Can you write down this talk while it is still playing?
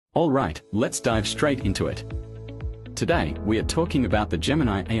Alright, let's dive straight into it. Today, we are talking about the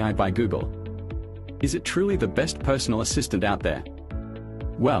Gemini AI by Google. Is it truly the best personal assistant out there?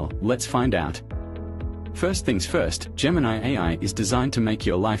 Well, let's find out. First things first, Gemini AI is designed to make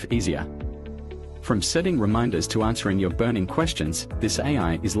your life easier. From setting reminders to answering your burning questions, this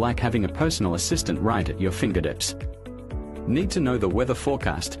AI is like having a personal assistant right at your fingertips. Need to know the weather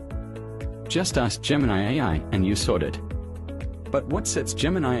forecast? Just ask Gemini AI and you're sorted. But what sets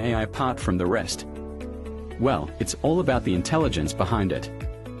Gemini AI apart from the rest? Well, it's all about the intelligence behind it.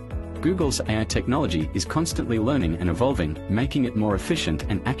 Google's AI technology is constantly learning and evolving, making it more efficient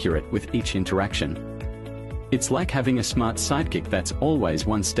and accurate with each interaction. It's like having a smart sidekick that's always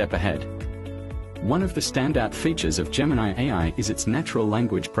one step ahead. One of the standout features of Gemini AI is its natural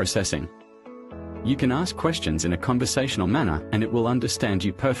language processing. You can ask questions in a conversational manner and it will understand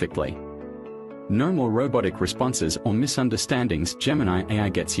you perfectly. No more robotic responses or misunderstandings. Gemini AI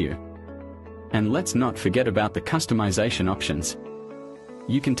gets you. And let's not forget about the customization options.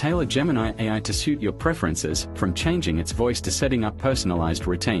 You can tailor Gemini AI to suit your preferences, from changing its voice to setting up personalized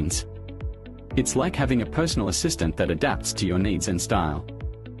routines. It's like having a personal assistant that adapts to your needs and style.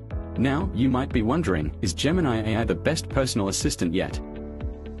 Now, you might be wondering, is Gemini AI the best personal assistant yet?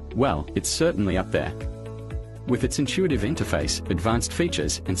 Well, it's certainly up there. With its intuitive interface, advanced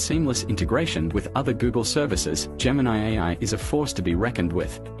features, and seamless integration with other Google services, Gemini AI is a force to be reckoned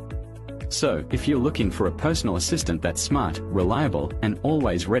with. So, if you're looking for a personal assistant that's smart, reliable, and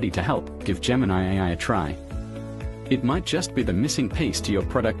always ready to help, give Gemini AI a try. It might just be the missing piece to your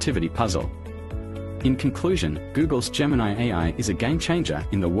productivity puzzle. In conclusion, Google's Gemini AI is a game-changer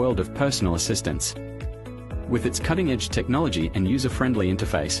in the world of personal assistants. With its cutting-edge technology and user-friendly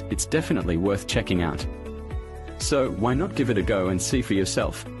interface, it's definitely worth checking out. So, why not give it a go and see for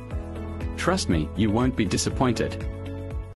yourself? Trust me, you won't be disappointed.